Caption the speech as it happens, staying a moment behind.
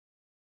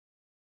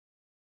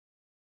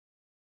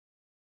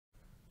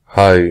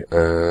Hi,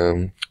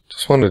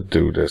 just want to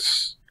do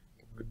this.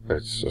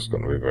 It's just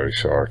going to be very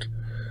short.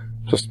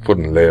 Just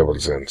putting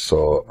labels in.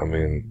 So,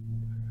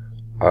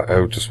 I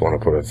would just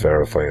want to put a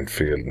verifying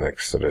field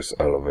next to this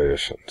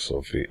elevation.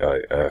 So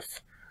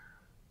VIF.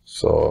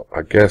 So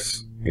I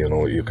guess,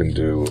 you can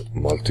do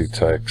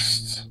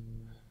multi-text.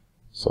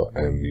 So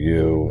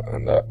MU,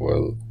 and that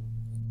will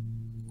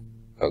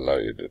allow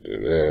you to do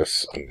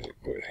this. And you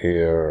go in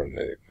here, and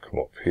then you can come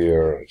up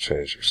here and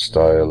change your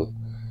style.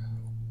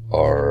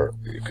 Or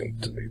you can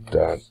delete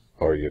that,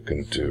 or you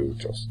can do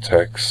just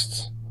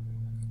text,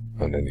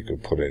 and then you can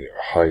put in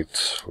your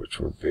height,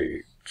 which would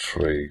be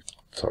 30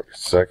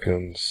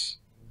 seconds,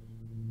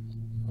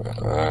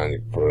 and you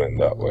can put it in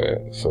that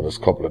way. So there's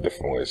a couple of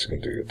different ways you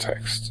can do your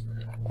text.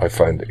 I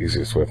find the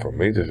easiest way for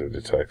me to do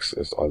the text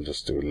is I'll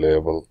just do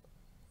label,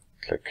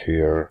 click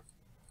here,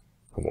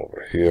 come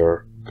over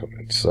here, come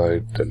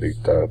inside,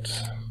 delete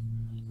that,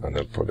 and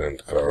then put in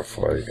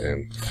verify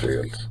in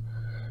field.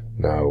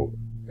 Now,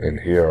 in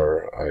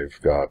here,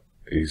 I've got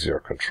easier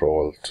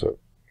control to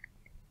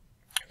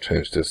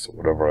change this to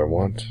whatever I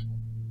want.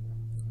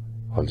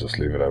 I'll just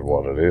leave it at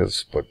what it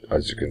is, but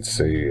as you can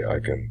see, I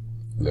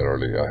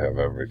have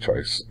every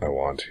choice I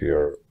want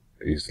here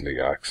easily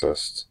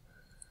accessed,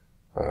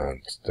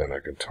 and then I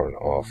can turn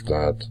off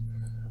that,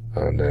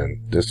 and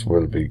then this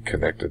will be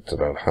connected to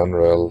that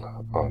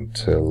handrail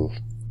until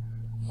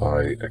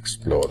I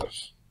explode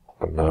it.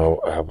 And now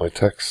I have my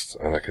text,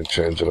 and I can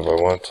change it if I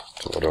want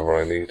to whatever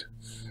I need.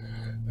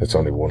 It's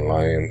only one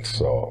line,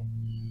 so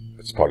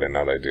it's probably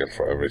not ideal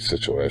for every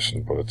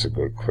situation, but it's a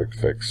good quick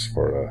fix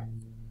for a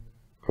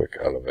quick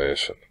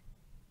elevation.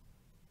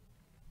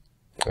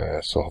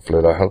 So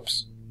hopefully that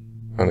helps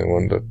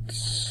anyone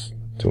that's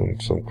doing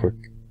some quick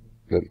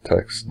little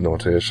text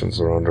notations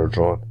around their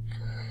drawing.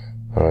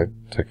 Alright,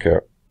 take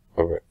care.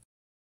 Bye-bye.